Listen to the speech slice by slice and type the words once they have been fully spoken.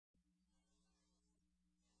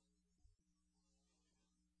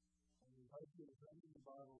you to turn in the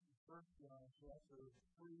Bible to 1 John chapter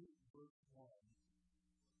 3, verse 1.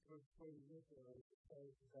 Let's play this way to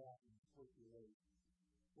say that and circulate.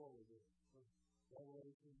 What was it?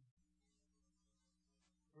 Revelation,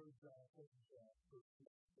 1 John, 2 John, 1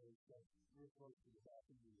 John, real close to the back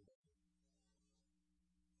of the year.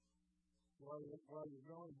 While you're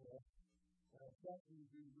going there, Stephanie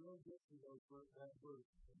will be real good to that verse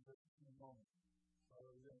in just a few moments.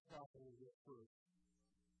 We're going to stop a little bit first.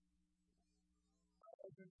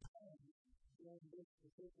 I've been trying during this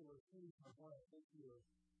particular season of life this year,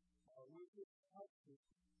 with this outfit.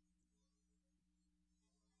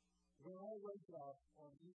 When I wake up on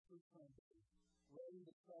Easter Sunday, ready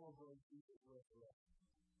to celebrate Jesus' resurrection,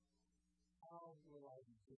 how will I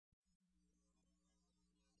be different?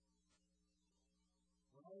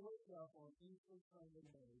 When I wake up on Easter Sunday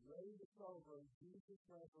morning, ready to celebrate Jesus'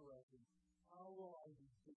 resurrection, how will I be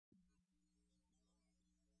different?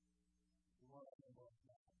 What I know about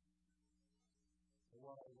that. And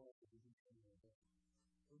what I want to be different.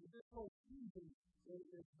 And this whole season,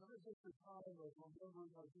 it's not just a time of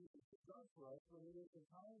remembering what Jesus has done for us, but it is a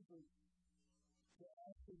time to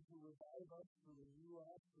ask Him to revive us, to renew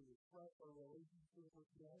us, to refresh our relationship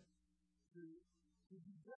with Him, to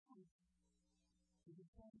be different, to be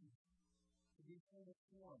changed, to be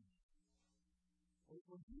transformed.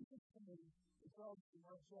 When Jesus came, it tells us in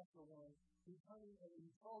Mark chapter 1, He came and He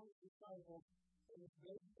told His disciples, and His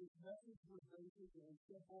message was basic and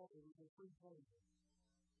simple, it was a three-point.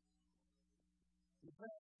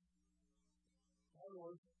 Repent. In other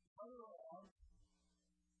words, turn around,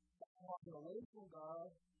 stop walking away from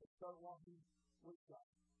God, and start walking with God.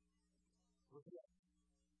 Repent.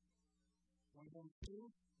 And then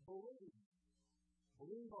two, believe.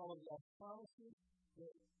 Believe all of God's promises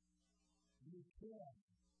that you can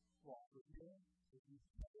walk with Him, that you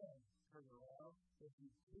can turn around, that you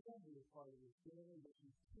can be a part of His family, that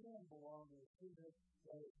you can belong to His kingdom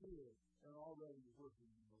that is here and already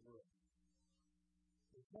working in the world.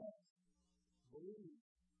 Repent. Believe.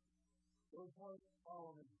 Those words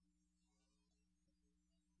follow Him.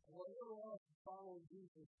 And whatever else follows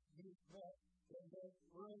Jesus, you met, and then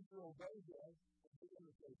learn to obey Him and to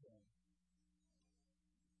imitate Him.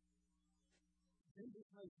 Jesus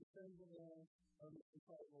makes the same demand of His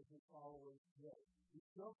disciples and followers today. He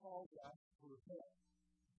still calls us to repent,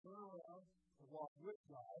 turn around, and walk with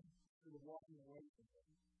God instead of walking away from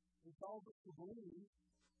Him. He calls us to believe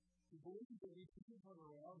that we can turn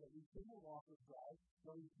around, that we can walk with God,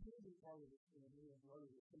 that we can be part of His family and part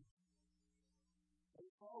of His kingdom. And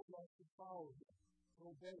He calls us to follow Him, to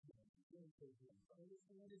obey Him, to imitate Him, to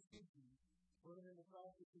understand His teaching, put it into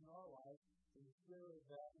practice in our life, and to share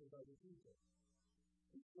that with other people.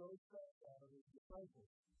 He shows us that of His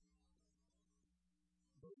disciples.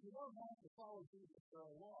 But you don't have to follow Jesus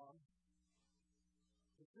very long.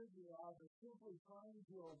 It should be either simply trying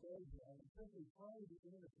to obey Him and simply trying to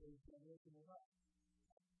imitate Him isn't enough.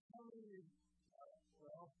 How many of you,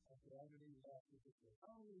 I'm going to use that particular.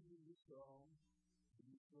 How many of you used to own,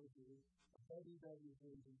 you still do, a WW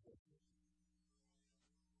version picture?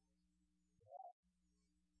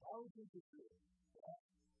 How would you do it?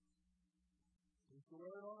 You used to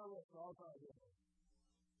wear it on our list all the time.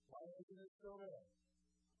 Why isn't it still there?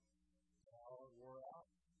 Well, it wore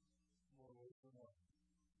out. More ways than one.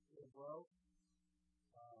 It broke.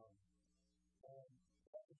 And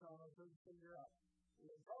at the time I couldn't figure out.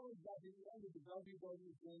 It was always at the end of the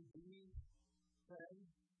WWJD thing.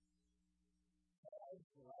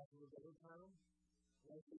 For lack of a better term.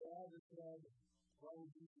 Like the guy that said, what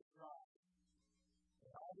would you subscribe?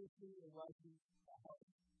 And obviously it wasn't a help.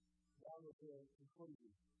 That was the conclusion.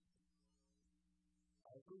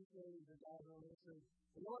 I appreciated the guy who said,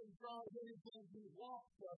 the Lord tried anything, He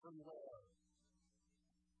walks everywhere.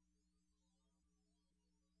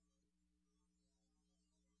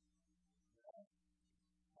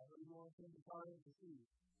 I heard you want to send the car in to see.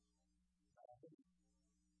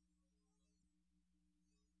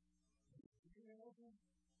 You know what?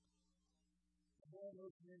 The boy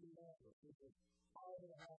lives in Indianapolis. It's a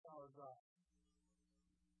 5.5-hour drive.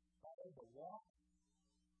 I had to walk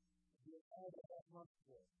and get all the that much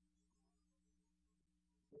for it.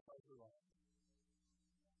 Just like your life.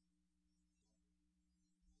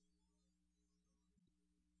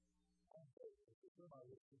 I'm grateful for my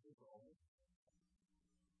relationship with all of you.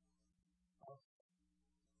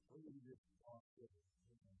 We need to just talk to it.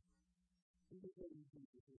 We can say you can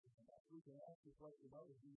do this and that. We can ask this like you know,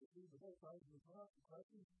 if you can see the whole time you can ask the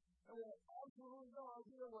question. And we have absolutely no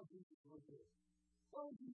idea what Jesus would do. What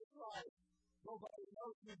would Jesus try? Nobody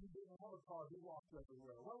else would be in a motor car. He walks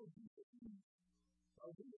everywhere. What would Jesus do? I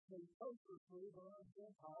think it's a kosher food, but I'm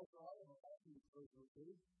Gentile, so I don't have to eat kosher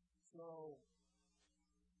food. So,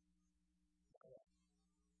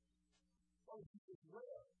 oh, it's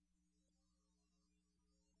rare.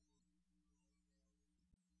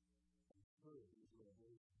 It's true. It's rare.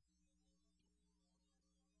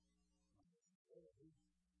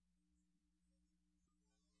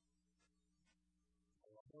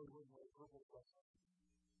 I know when my purple question,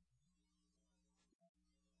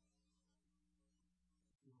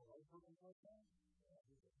 you know, I purple question?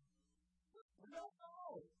 We don't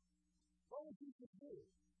know. What would you do?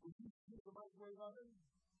 Would you put the microwave oven?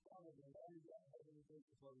 Probably. I didn't have anything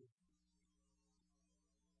to tell you.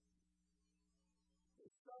 The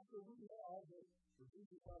stuff that we have that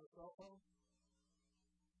reduces out of cell phone,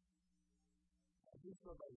 I think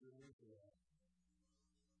somebody's going to answer that.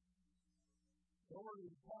 Don't worry,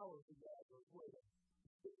 the power for that goes with it.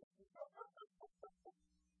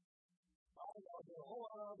 I know there are a whole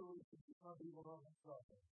lot of other reasons some people don't have cell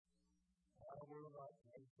phone. I don't know about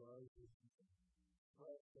that. I'm sorry.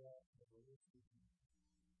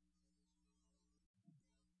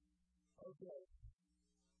 Okay.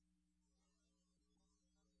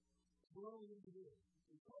 What are we going to do?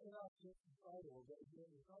 We started out just societal, but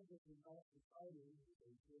again, the subject is not societal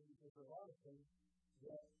because there are a lot of things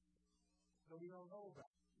that we don't know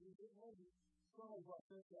about. We didn't know these stories like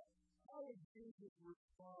this. How did Jesus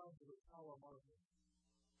respond to the power market?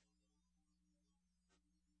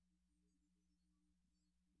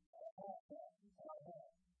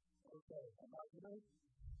 Okay, am I good?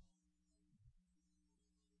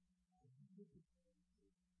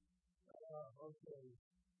 Okay.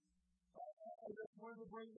 I just wanted to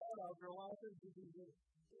bring that up. There are a lot of things to do.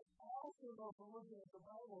 Also, though, from looking at the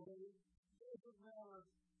Bible, it doesn't matter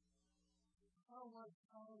how much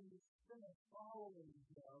time you spend following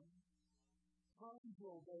them, trying to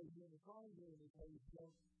obey him, trying to imitate him,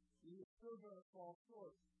 you're still going to fall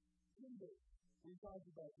short. Peter, we talked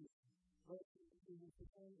about this, but it was the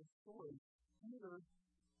kind of story. Peter,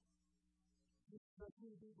 the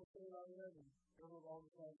two people say I am, and everyone all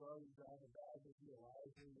the time, well, he's out of bed, but he's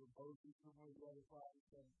alive, and we're both some of the other prophets,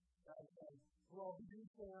 and well, you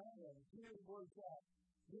say I am. Peter's words out.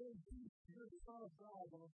 You're the Son of God,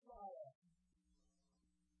 the Messiah.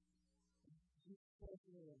 Jesus said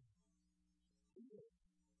to him, Peter,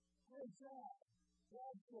 where's that?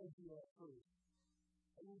 God said you are free.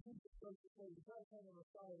 And when Jesus starts to say, because I'm the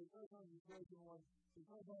Messiah, because I'm the chosen one,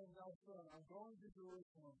 because I am God's Son, I'm going to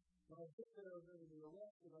Jerusalem. When I get there, I'm going to be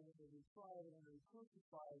arrested, I'm going to be tried, I'm going to be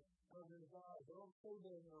crucified, and I'm going to die. But I'm so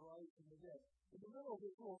dead in their life and the dead. In the middle of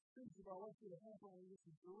this little speech about what's going to happen when we get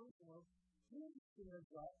to Jerusalem, Jesus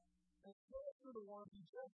stands up and says to the one he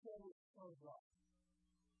just said was the Son of God,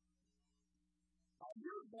 I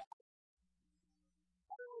hear that.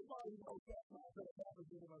 Everybody knows that's not going to happen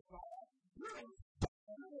to the Messiah. You're going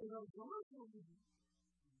to Jerusalem.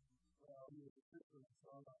 Well, you're the sister of the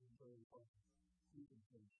Son of God. You can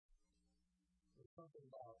finish. There's something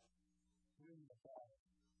about reading the Bible.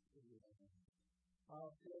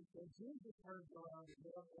 And Jesus turns around to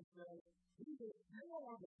them and says, Jesus, you don't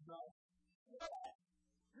want to die.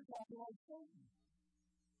 You're talking like Satan.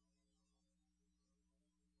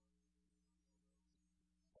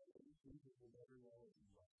 Jesus will never know what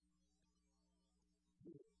he's like.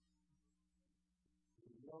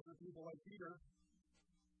 You know, there's people like Peter,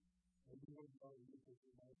 and you wouldn't know that Jesus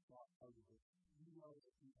is not ugly. You know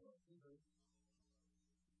that people like Peter.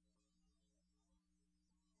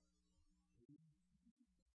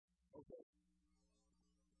 Okay.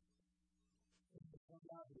 What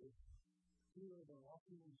happened is, Peter had been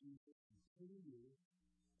walking with Jesus for 2 years,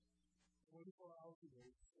 24 hours a day,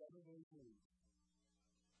 7 days a week.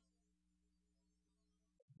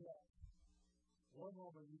 Yeah. One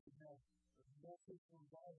moment you can have a message from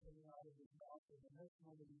God coming out of his mouth, and the next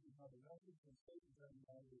moment you can have a message from Satan coming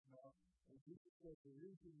out of his mouth. And Jesus says the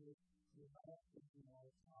reason is your mouth is in our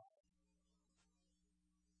time.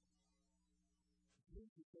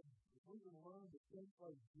 Jesus said, if we can learn to think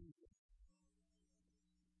like Jesus,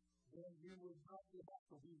 then you would not be able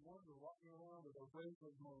to be wonder walking around with a face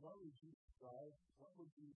of going, what would Jesus drive? What would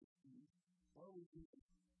Jesus eat? What would Jesus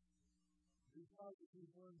do? Because if we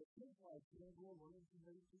learn to think like him, we'll learn to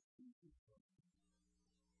make his speeches from him.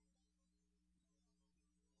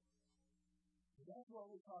 That's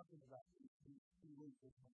what we're talking about these 2 weeks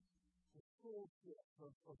of time. The full shift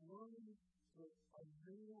of learning a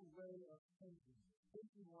new way of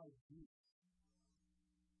thinking like Jesus.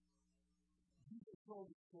 Jesus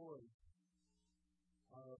told the story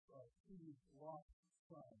of two lost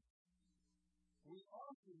sons. We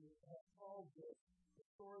often have called this the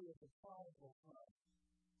story of the prodigal son.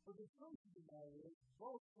 But the truth of the matter is,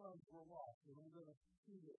 both sons were lost, and we're going to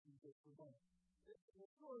see this in just a moment. The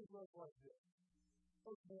story goes like this.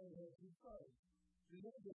 First man has two sons. The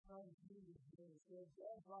youngest son Jesus and said,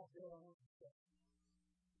 Dad, drop dead on the step.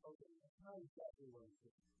 Okay, that's not exactly what he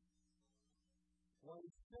said. What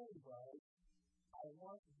he said was, I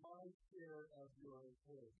want my share of your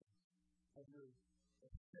inheritance, of your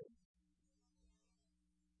estate.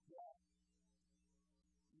 Yeah.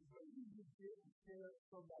 But you just didn't share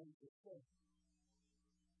somebody's estate.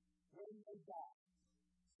 When they die.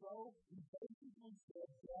 So, he basically said,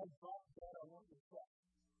 Dad, drop dead on the step.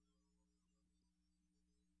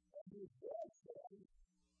 And his dad said,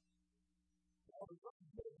 well, the drop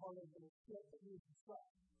dead part of the step that needs to stop.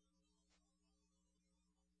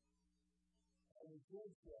 And his dad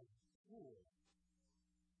said, cool.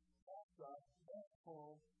 That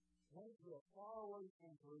home went to a faraway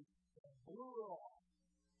country and blew it off.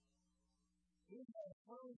 He had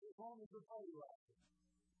turned as long as the party lasted.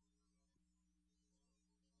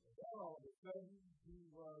 And then all of a sudden, he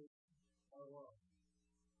was alone.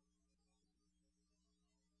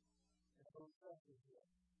 And no stress was there.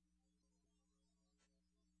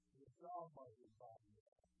 The job market bothered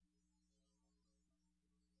him.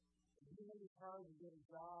 And he was trying to get a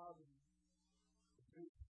job and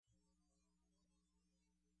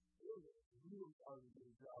he was trying to get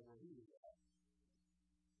a job where he was at.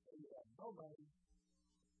 And he had no money,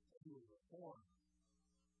 and he was a foreigner.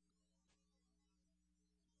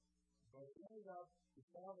 But he ended up, he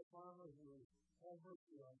found a farmer who was had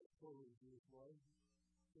mercy on the poor Jewish boy.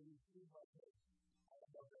 So he seemed like, hey, I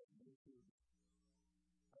don't know that you too.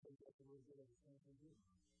 I think that's a little bit of a thing to do.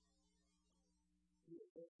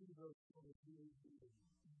 Let's see verse 22.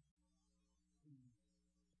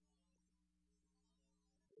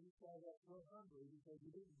 He started out so hungry because he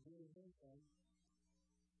didn't do anything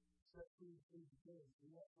except food to day.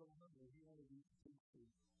 He got so hungry, he wanted to eat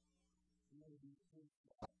food. He wanted to eat food.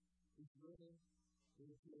 He's living in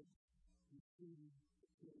his kids. He's feeding the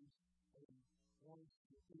kids. And he wants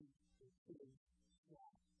to feed the kids.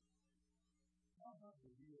 How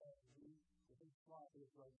hungry do you have to be? The big spot is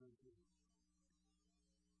right there too.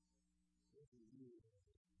 This is you.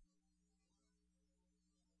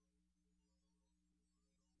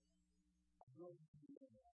 I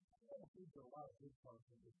don't think there are a lot of big parts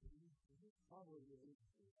in this. It's probably really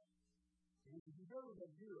interesting. If you've ever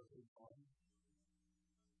been near a big park,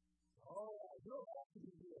 I don't have to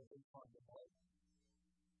be near a big park in life.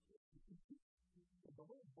 The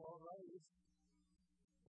whole ball, right, is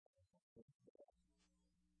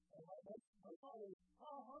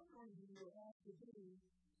how hungry do you have to be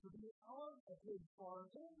on a big farm,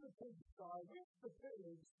 in the big sky, with the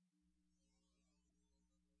pigs,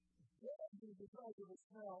 because of the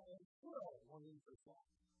smell and still wanting to stop.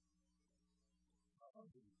 How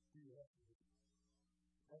hungry do you have to be?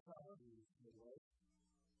 That's how hungry you feel, right?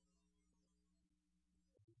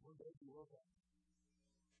 One day you woke up.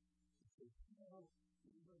 You say,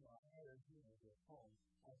 even though I had a dinner at home,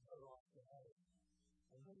 I cut off the habit.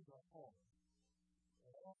 And then you got home.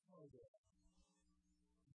 And all my day,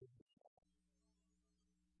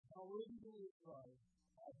 how would you do it right?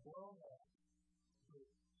 I boiled up.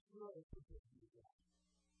 Really forget you that.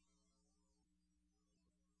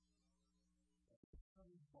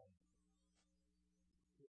 Coming home.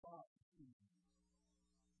 The thought season.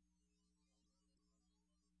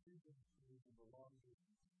 Season is in the long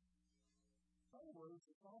distance. In other words,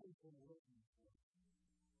 it's always been looking for him.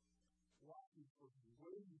 Watching for him,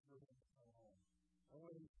 waiting for him to come home. And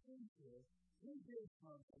when he came here, he did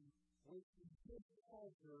something which in his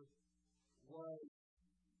culture was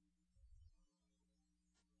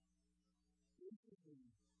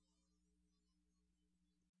basically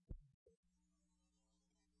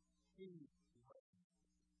huge.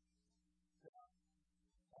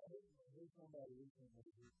 I heard somebody recently,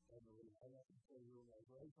 I don't have to say real life,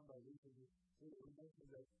 but I heard somebody recently, they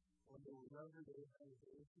mentioned that when they were younger, they had a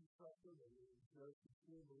safety structure, they were just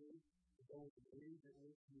school belief, that there was an age at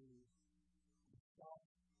which you stopped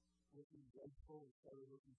looking grateful and started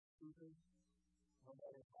looking stupid, no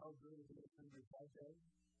matter how good it is in your budget.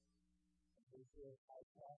 And they said, I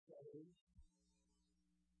passed that age.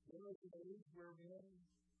 There was an age where men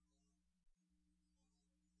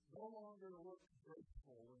no longer look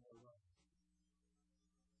grateful when they're running.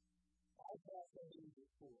 I passed that age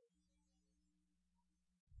before.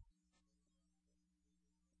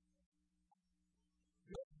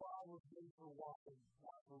 This ball was made for walking,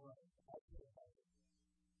 not for running. I feel about it.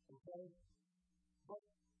 Okay? But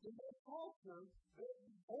in their culture,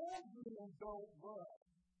 old men don't run.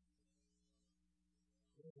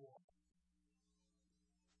 They walk.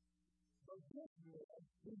 But this man,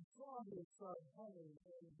 he Columbus started hunting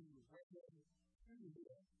and he ran into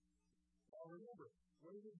him. Now remember,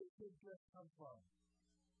 where did the kid just come from?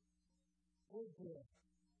 Woodhead.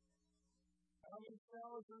 How many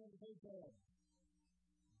flowers are in his head?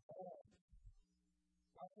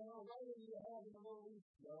 I don't know what did you have in the Middle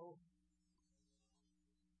East, though?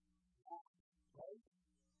 Right?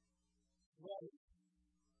 Right.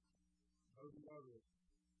 No deodorant.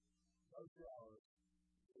 No flowers.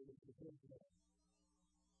 It was the kid's head.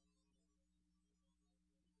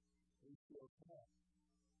 He still can't.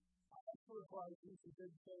 I feel like this is a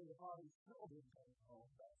big thing of how his children came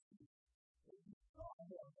home. That's he saw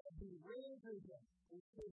him and he ran to him. He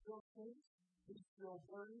still thinks. He's still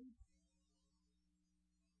burning.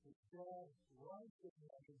 His dad runs to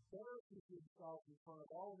him and embarrasses himself in front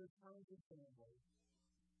of all of his friends and family.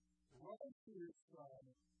 Runs to his son.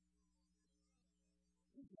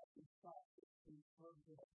 He doesn't stop in terms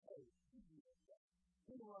of, hey,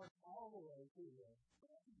 he runs all the way to him.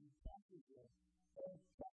 He catches him. And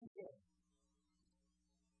catches him.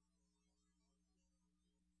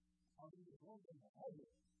 I mean, it's one thing to hug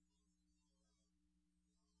it.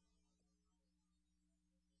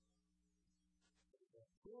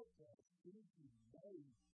 Protest, stinky, muddy,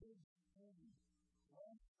 big, heavy,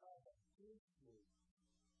 one side of history.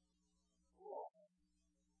 Oh!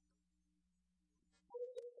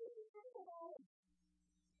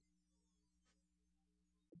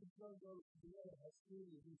 He's going to go to the end of that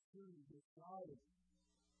student, he's shooting, he's driving.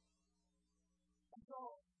 That's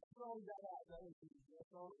all he got out there.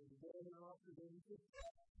 That's all he was there after them. He said,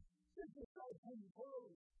 this is so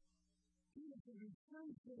painful. He was to be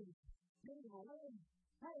preaching, getting away,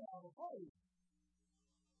 hey, I'm afraid.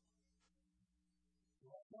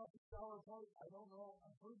 Not the sour part, I don't know.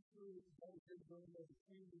 I'm pretty sure that they did bring the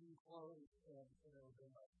changing clothes and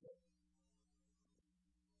everything like that.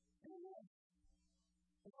 Amen.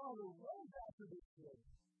 And on the road after this kid,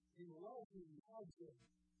 he loves him, he loves him.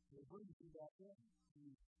 He brings him back in.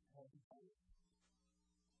 He has his faith.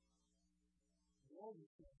 The always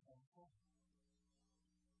can't come home.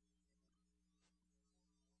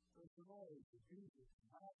 There's some always the Jesus,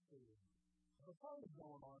 master. The party's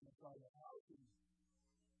going on inside the house, and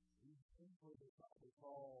he's simply decided to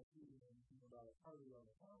fall through and about a party on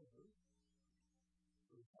the counter.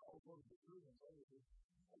 So he calls one of the servants over to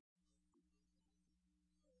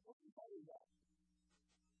what's the party about?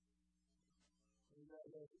 And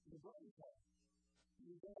the brother said,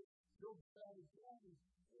 you guys still bad as well.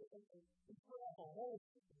 He put up a whole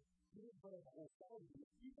he didn't put up a whole party.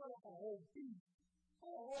 He put up a whole feast, a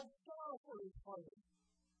whole star for his party.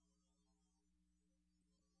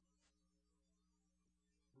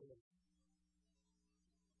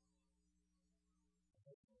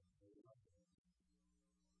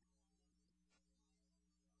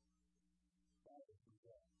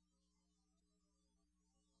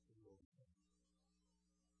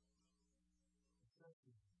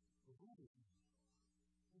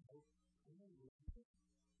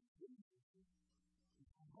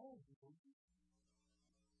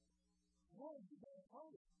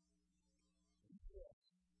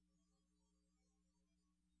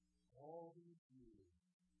 All these years,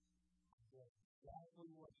 that's exactly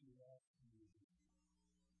what you asked me to do.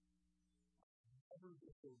 Never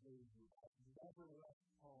disobeyed you. I've never left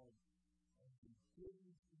home. And you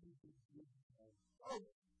didn't even give me a vote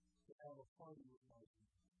to have a party with my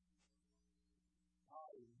people.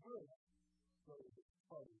 I will go to this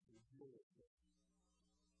party for your sake.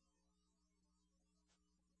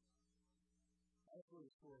 That's what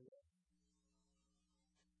it's for.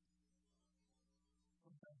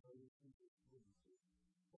 Sometimes I just think it's really good.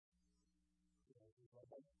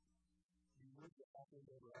 You look at how they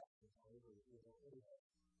were acting, however, you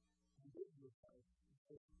did look at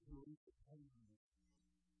it, you released the pain in it.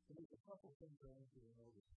 And there's a couple things I want you to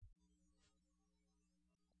notice.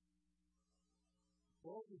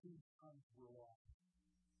 Both of these sons were lost.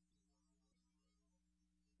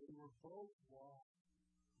 They were both lost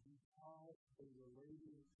because they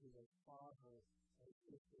related to their father as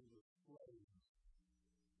if they were slaves.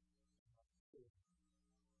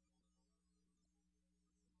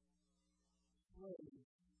 Slaves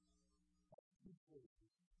have two choices.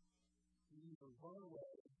 You either run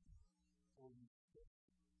away or you stay.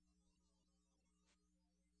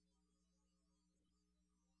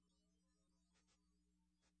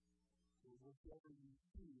 So whichever you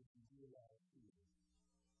choose, you do that too.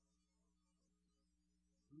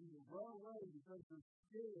 You either run away because you're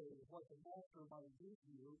scared of what the master might do to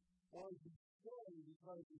you, or you stay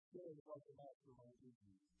because you're scared of what the master might do to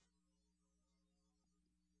you.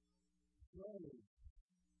 Slaves.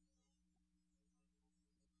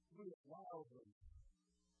 We allow them.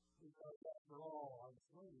 Because after all, I'm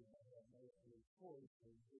slain. I have no other choice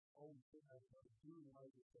than this own thing I want to do, and I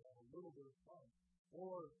just have a little bit of fun.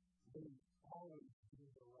 Or they always do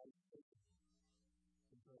the right thing.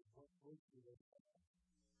 Because what choice do they have?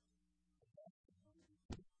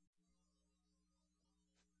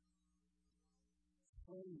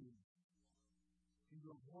 Slain.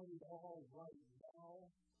 Either want it all right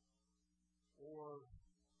now, or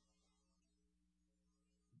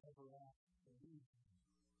never ask for me.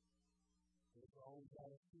 It's all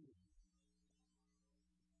about you.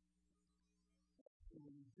 So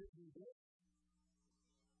when you did do this,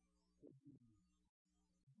 if you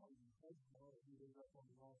ended up on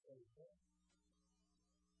the wrong side of the bed,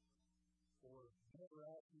 or never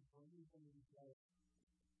ask you for anything because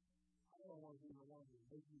I don't want to be the one who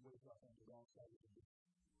makes you wake up on the wrong side of the bed.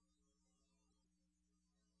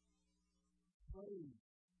 Praise.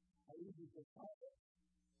 I use it to talk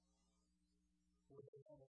where they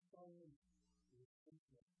have a silent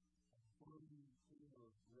resentment, a burning inner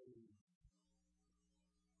rage.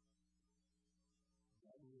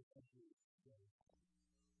 That will essentially say,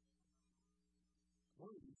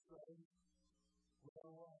 what are you saying?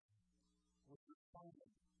 Well, we're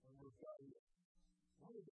responding, and we're valuable.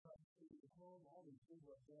 One of the times we get home, all these things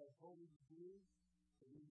like that, told me to do, and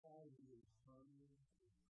inside he is burning his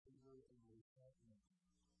anger and resentment.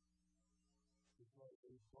 Because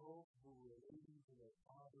they both were relating to their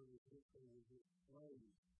father as if they were his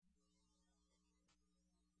slaves.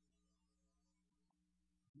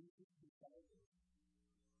 Jesus decided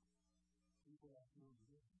people have no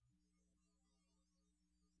vision.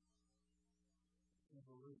 And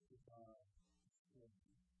the rest of God said,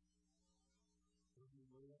 but in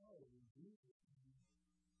reality, Jesus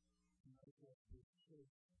to make us his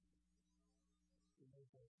church, to make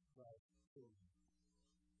us God's children.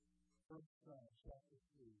 1 John chapter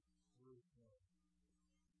 3, verse 1.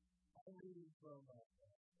 I'm reading from a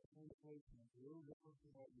translation that's a little different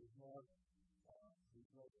from what you have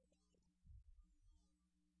because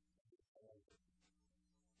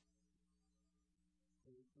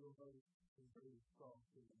it's still very strong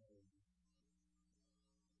to the name.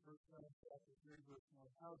 1 John chapter 3, verse 1.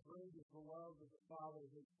 How great is the love of the Father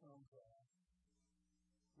has shown to us.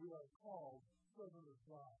 We are called children of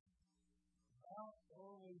God. Not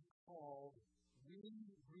only called, we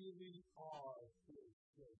really are his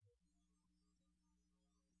children.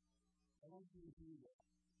 I want you to do that.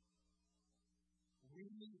 We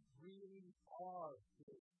really are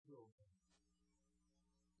his children.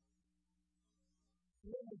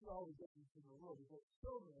 Children is always different in the world because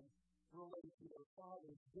children relate to their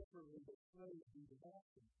fathers differently than slaves do to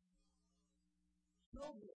masters.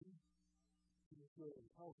 Children, in a very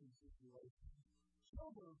healthy situation,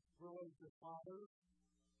 children relate to fathers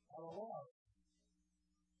out of love.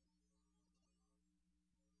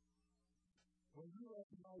 When we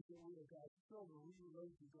recognize that we are God's children, we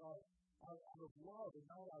relate to God out of love and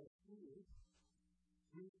not out of fear.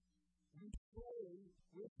 We pray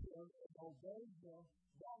with Him and obey Him,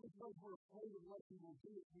 not because we're afraid of what He will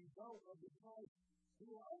do if we don't, but because we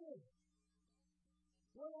love Him.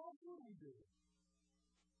 What else would we do?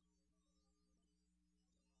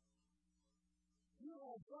 You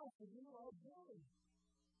are blessed and you are good.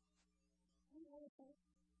 We are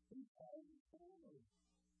His family.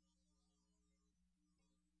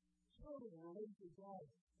 Children relate to God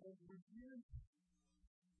and refuse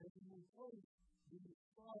and replace the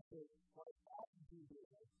process like I can do this,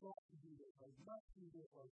 I thought to do this, I must do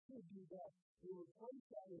this, I should do that. They replace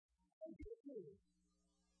that with I can do it.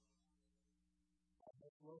 I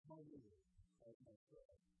must love my leader as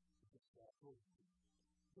myself. It's that hope.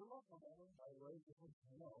 You're welcome, Ellen. By the way, you want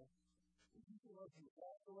to know. If you can love your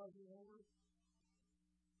pastor like your neighbor,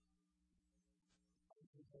 I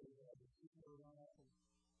can tell you that. If you can around that one.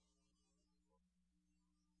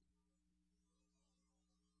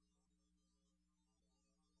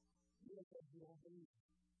 You have to do all things.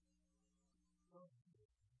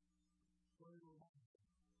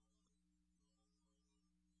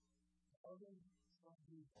 Other some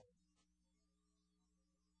people.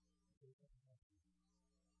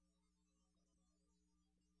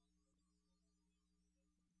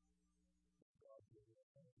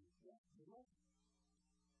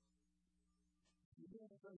 You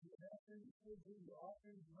don't think you have things to do, you all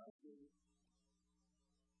things must do.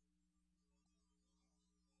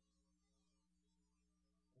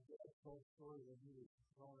 And that's the whole story of me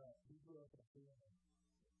growing up. He grew up in a family.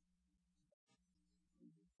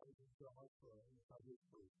 I was so much for him if I did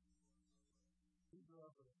too. He grew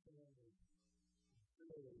up in a family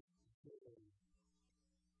very, very,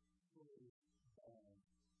 very bad.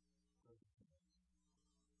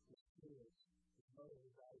 His parents, his mother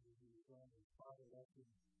died when he was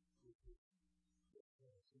connection with you.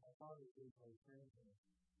 So my father is my grandparent.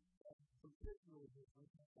 Particularly his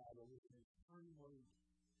grandfather was an extremely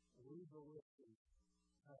legalistic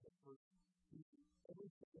kind of person.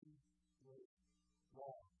 Everything was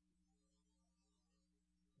wrong.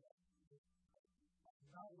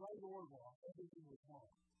 Not right or wrong, everything was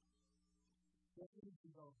wrong. That's what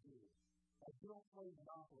you don't do. Like, you don't play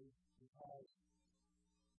Monopoly because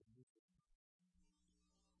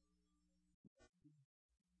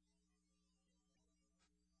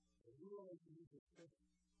you really need to think.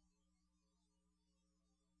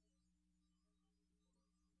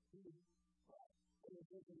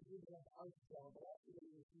 You have ice down, but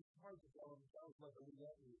actually, if you try to tell them, it sounds like a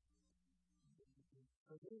reality.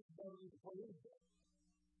 So they don't need to play anything.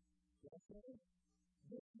 That's it.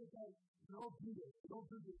 Just because you don't do this, you don't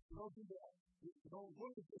do this, you don't do that. You don't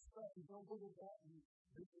look at this stuff, you don't look at that, and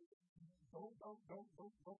don't.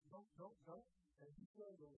 And he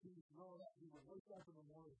said that he was growing up, he would wake up in the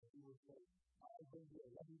morning and he would say, I've been good,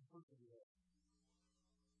 I've been person today.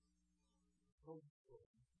 So, and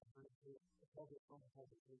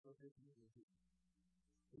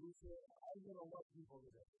he said, I'm going to love people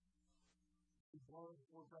today. He's born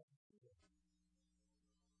for breakfast today.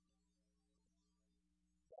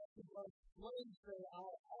 That's because when say, I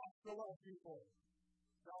have to love people.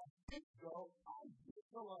 Now, go, I get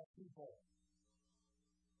to love people.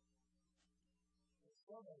 And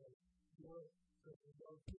some of us, you're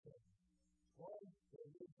those people. One, they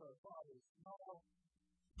use our father's smile.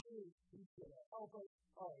 Two, he's going to help us.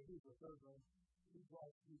 Oh, he's a third one. He's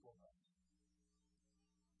like people now.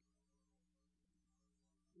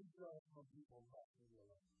 He's like some people now in your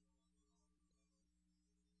life.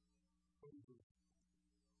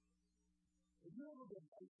 Have you ever been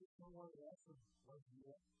nice to someone else and like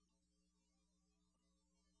you?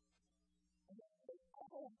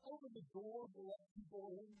 Open the door to let people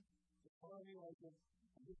in. You know what I mean? Like if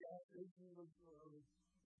the gas station or the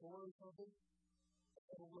store or something, and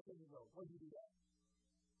they'll look at you and go, what do you do that?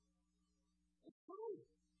 It's true.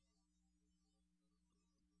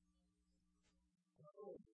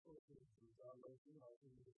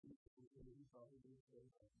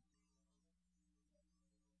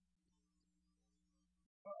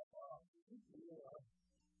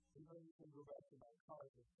 You can go back to my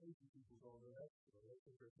college and Asian people go over there. That's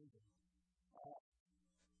what they're thinking.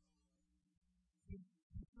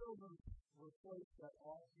 Children were placed that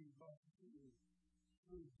all these must do,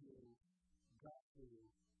 should do, got to do.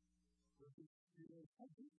 I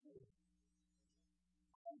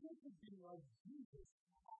get to be like Jesus.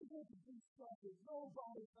 I get to do stuff that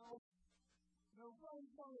nobody else, nobody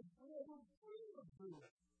else would ever dream of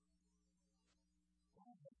doing.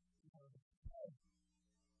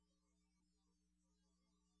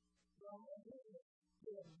 So I'm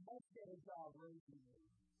doing a much better job raising me.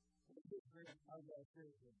 I got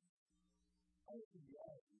children. I used to be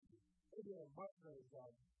honest with you. They did a much better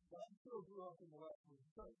job. But I still grew up in the Western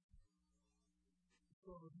Church.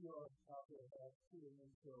 Some of you are out there have seen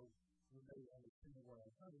until when they understand where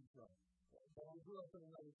I'm coming from. But I grew up in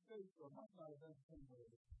another state, so I might not have been somewhere.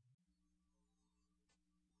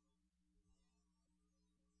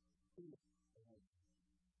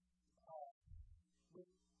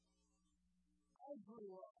 I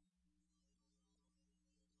grew up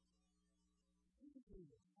in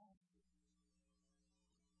the pastor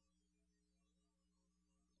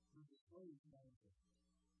who displays mountain.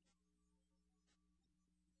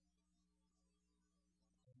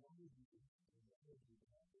 And what did you do? And what did you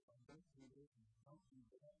do? I'm going to do this and don't do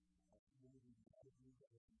that. I'm going to do that and do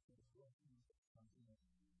that. And so blessing something that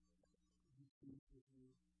you speak with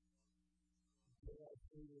me. Did I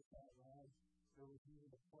say this out loud? There was even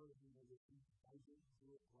a part of me that was thinking, I didn't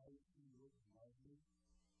do it right, he wouldn't love me.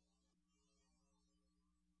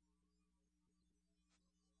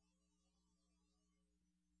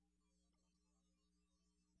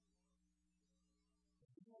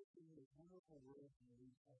 There's a wonderful word in the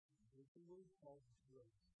New Testament. There's a word called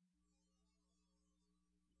grace.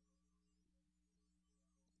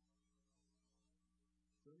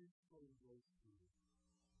 Grace for grace to you.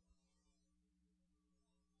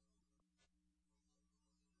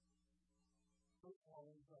 First of all,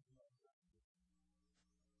 I'm talking about justice.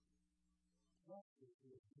 Justice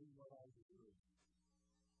is being what I deserve.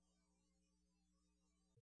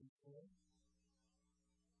 Okay?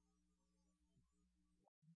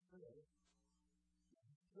 Just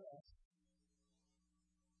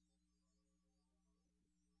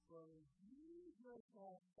so you just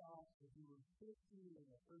have thought that you were 50 and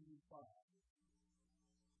a 35.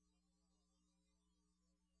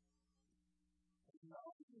 And now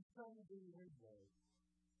you're trying to do anyway.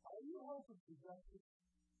 Are you also suggested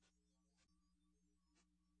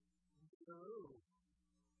no.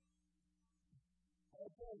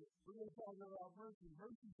 Okay, we're going to talk about mercy.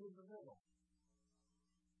 Mercy's in the middle.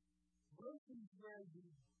 Mercy's where you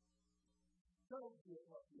don't get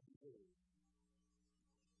what you deserve.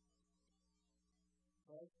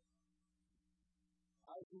 Right?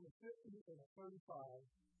 I was in a 50 and a 35.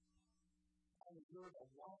 I observed a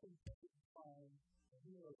whopping 55 and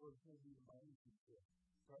here was going to be my relationship.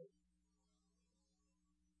 Right?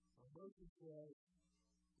 So mercy says,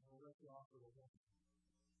 I'll let you off with a woman.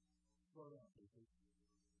 Slow down, people.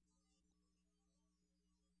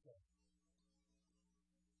 Okay.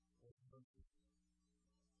 That's mercy.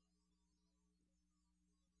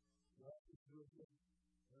 Justice is good.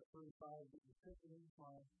 35 is the second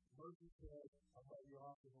incline. Mercy says, I'll let you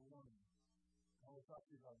off with a woman. I will talk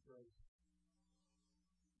to you about grace.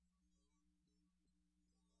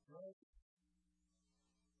 Right?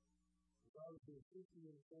 If I was in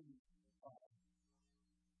 50 and 75,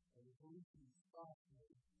 and the policeman stopped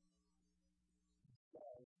me, he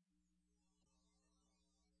said,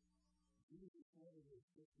 Jesus wanted a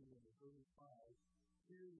 50 and a 35.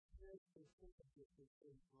 Here's the certificate that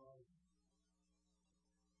says right.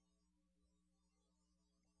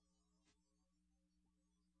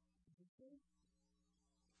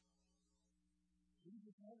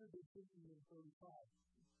 Jesus wanted a 50 and 35.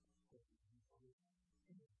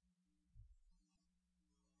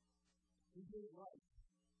 He did it right.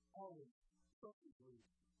 Always. Perfectly.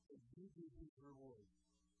 And Jesus is his reward.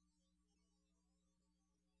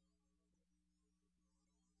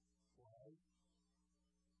 Why?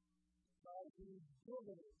 God is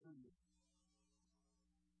giving it to you.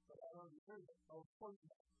 But I don't understand it. I was pointing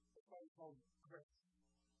at the thing called grace.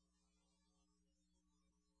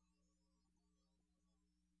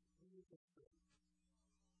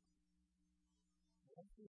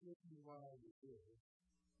 That's just looking why I was here.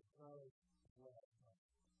 Because what I know.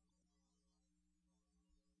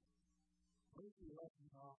 Mercy left me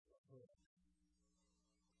off the hook.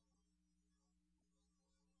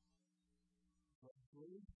 But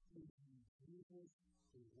grace is Jesus'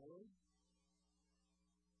 reward.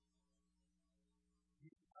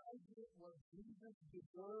 I get what Jesus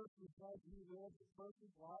deserves because he lived a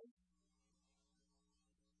perfect life.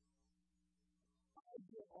 I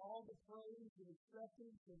get all the praise and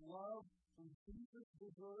acceptance and love that Jesus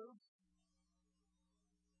deserves.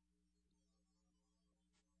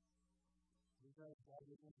 Is that why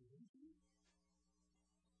they want to lose you?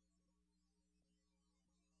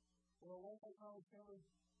 Well, one of my fellows,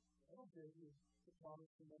 I don't care if you're the promise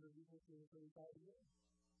from other people to 35 years.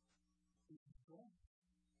 It's gone.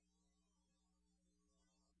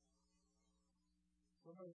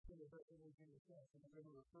 Somebody said that everything can accept, and I'm going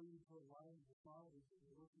to refer you to a line in the Bible that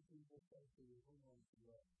you're looking to your faith for your own life to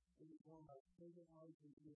love. It is one of my favorite lines,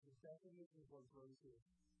 and it is the definition of what grace is.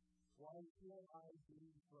 Why can't I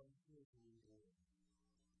be from his reward?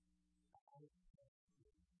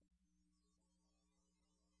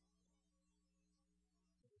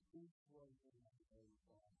 Each one of my own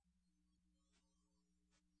thoughts.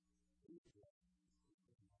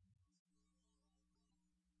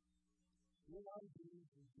 What I do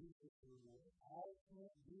is Jesus' reward. I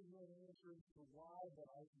can't give you an answer as to why,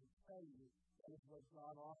 but I can tell you that is what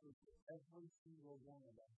God offers to every single one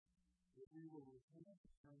of us. If we will repent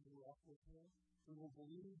and walk with him, we will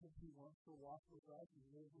believe that he wants to walk with us and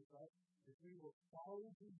live with us. If we will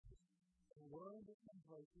follow Jesus and learn to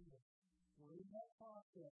embrace him, we're in that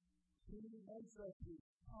process. He makes us his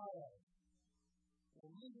child.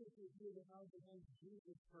 And we get to hear the night of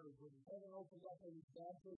Jesus heard when heaven opened up in his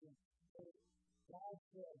baptism. God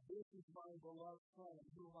said, this is my beloved Son,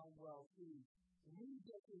 whom I'm well pleased. We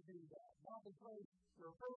get to do that, not because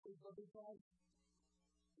we're perfect, but because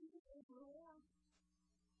he is the Lord.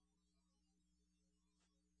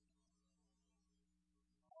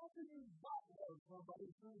 How can you not love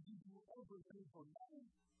somebody who gives you everything for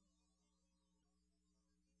nothing?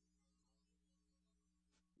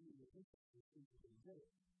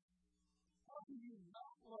 How can you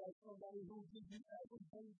not love somebody who gives you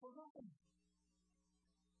everything for nothing?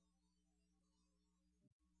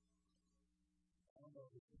 I don't know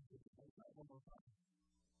if it's one more time.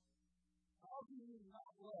 How can you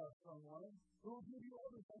not love someone who will give you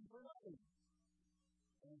everything for nothing?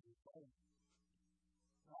 And you say,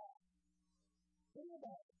 think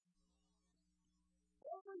about it.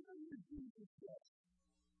 Everything that Jesus said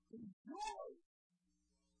is yours.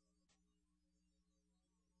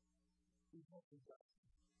 He's not the judge.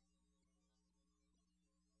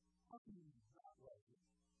 How can you not love him?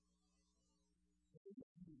 If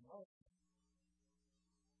you love him,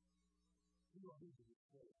 you don't need to be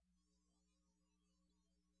saved.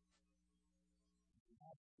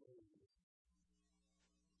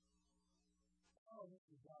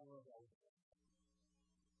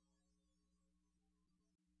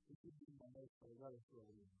 should be my notes, but I got to throw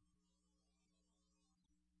it in.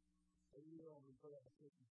 Every year when we put out a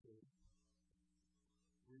Christmas tree,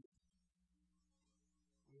 we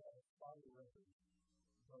have a spotty record.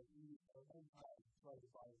 But we, at one time, tried to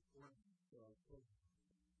buy ornaments for our children.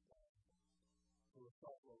 For a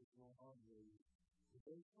thought what was going on there. The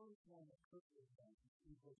very first one that Christmas time,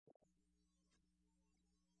 we put out.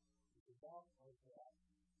 It's about like that.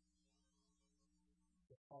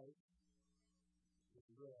 The heart is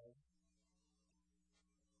red.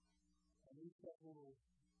 And each that little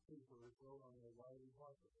paper is wrote on a Wiley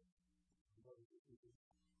Harper.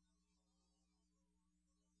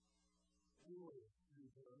 Anyway,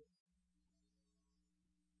 through her,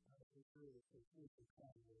 I prefer to take this to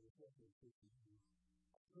kind of a second picture. I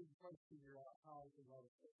couldn't quite figure out how to write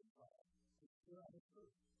a second file. It's still on the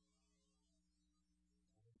first.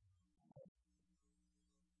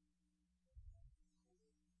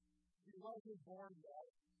 He wasn't born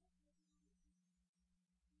yet.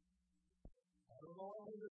 I don't know how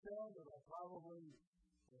to understand, but I probably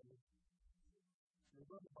you're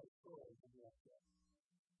going to my story to be like that.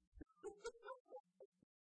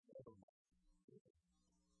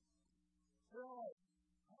 Right.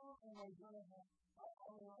 How am I going to have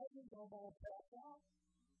I think I'm all packed out.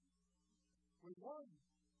 We won.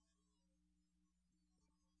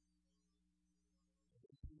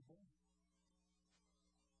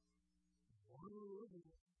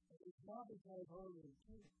 It's not because of the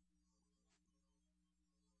truth.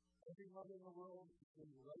 Everyone in the world is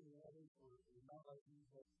going to write letters or not like you,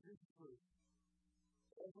 but here's the truth.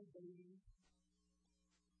 Every baby,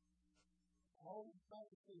 all the time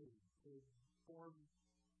is formed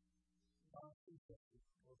by conception,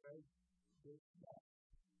 okay? It's not.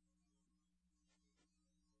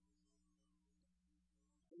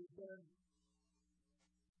 It's been,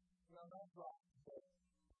 not dropped, but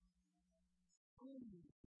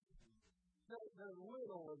they're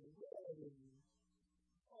little and red and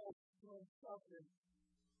all stuff and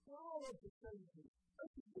all of the things.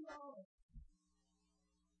 Let's be honest.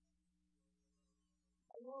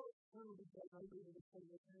 I know it's true because I did it because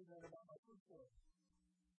I knew that about my first one.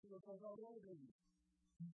 Because I got older than you.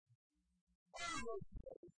 I don't know if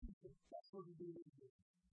that's what it is.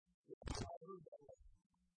 I heard that.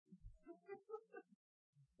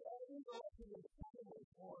 I didn't know if it was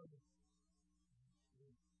or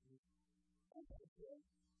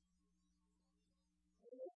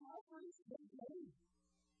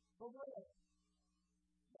but what?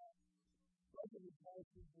 Most of the time,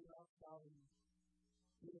 people are outside and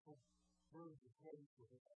beautiful birds are close to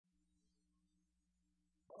it.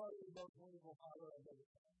 Probably the most wonderful power I've ever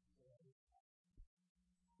seen.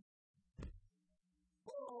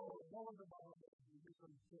 Oh, no wonder my mother is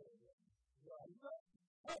different too.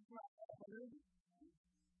 That's not happening.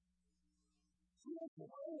 She has to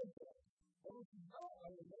know it. What if she's not? I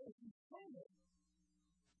don't know if she's saying it.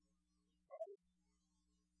 Right?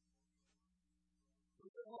 Where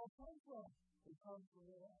does it all come from? It comes from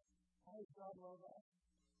the Lord. How does God love us?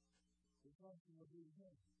 It comes from the big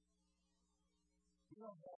thing. We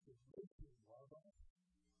don't have to make him love us.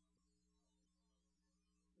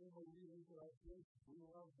 When we look at our kids, we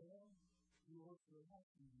love them. We look for us,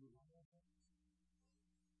 and we love them.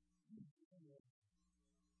 He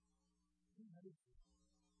makes it.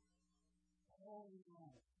 All we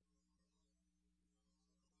want.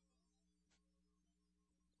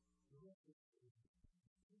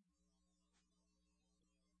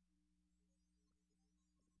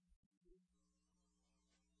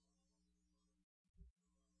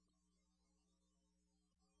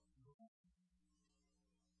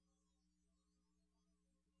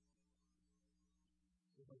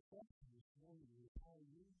 The question this morning is how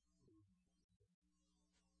you feel.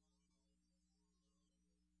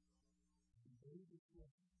 The baby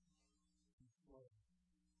question is what?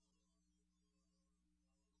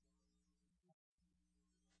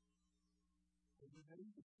 The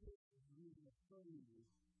baby question is really afraid of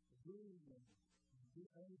doing them, do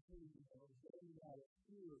anything or getting out of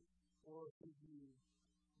fear, or if you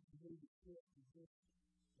maybe quit and just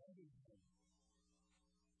letting them.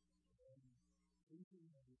 And thinking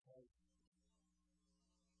of it like,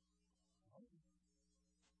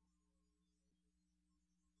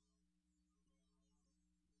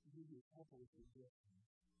 give you a couple of suggestions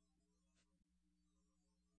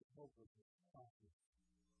to help with this process.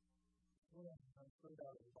 One of them I put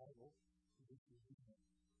out of the Bible, which is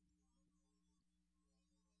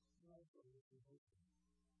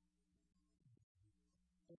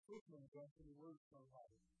the first one is after the word from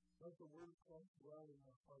life. Let the word come dwell in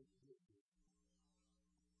our hearts with you.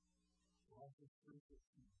 Colossians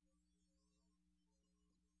 3:15.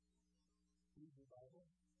 Read the Bible.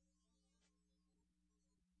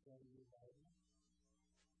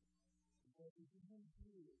 But if you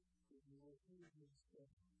do it, if you will hear him say,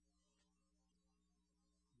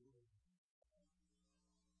 Lord,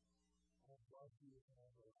 I have loved you and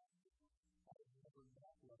I have never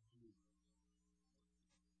not loved you.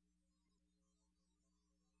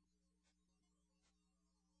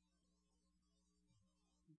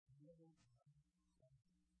 He's never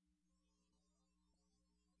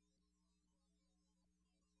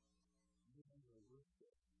given you a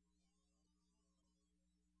worship.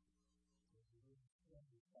 There's a little friend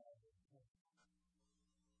of God that comes.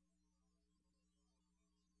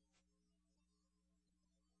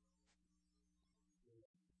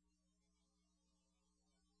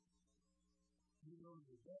 You know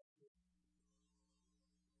the best is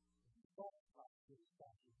not about this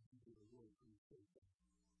passage into the Lord for your faith.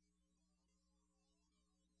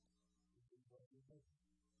 This is what you know.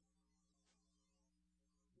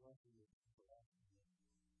 Blessing is everlasting.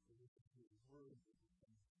 It is His word that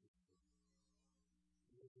becomes faithful.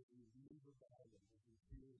 It is that you read the Bible and you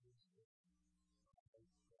hear His word.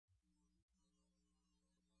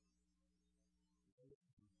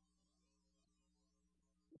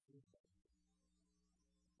 This is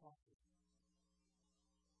possible.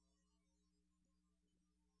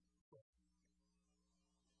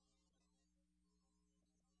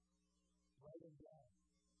 Write them down.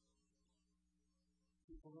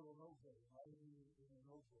 Keep a little notebook. Write them in a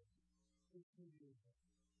notebook. 15 years ago.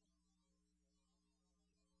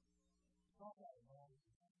 Not that long.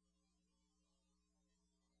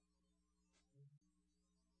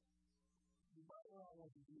 You might not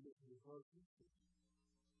want to do this in your first instance.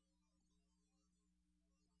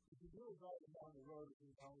 If you do it driving down the road, it's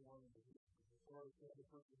probably one of the or if the other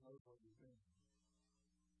person knows what you're doing.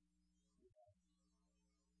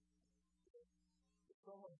 If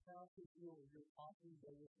someone passes you and you're talking,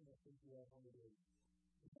 they're looking to think you have one of those.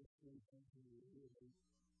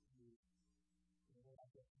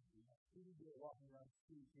 Even if you're walking around the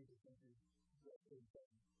street, people thinking, but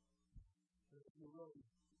if you're really,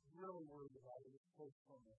 really worried about it, it's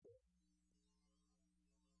postpone it.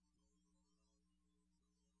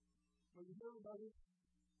 So you know, buddy,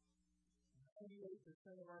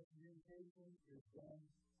 98% of our communication is done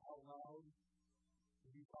out loud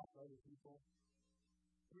when you talk to other people.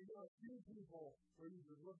 We know a few people where you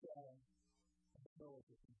can look at them and know what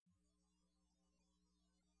they're thinking.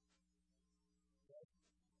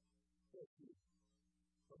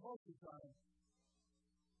 But most of the time,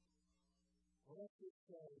 let's just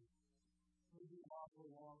say, maybe an awful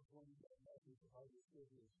long when you get a message of how your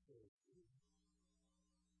schedule is filled.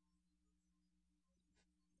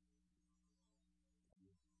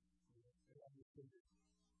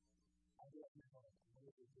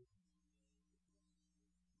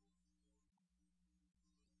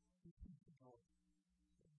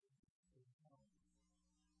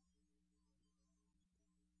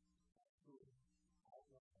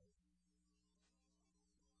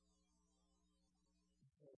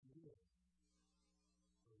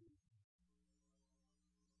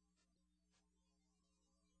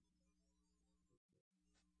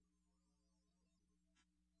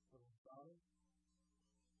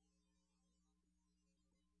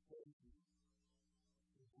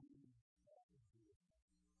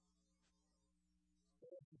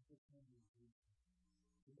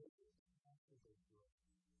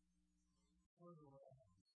 Turn around.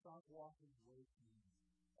 Stop walking away from you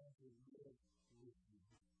and to live with you.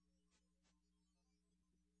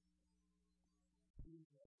 Please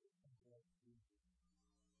let me bless Jesus.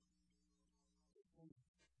 Please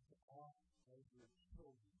walk as your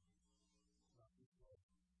children, not your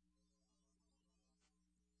children.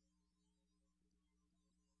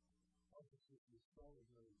 Help us with your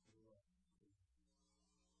solidarity for us.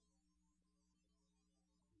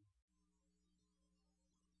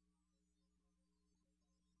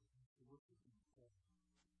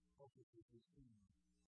 Help us with your team.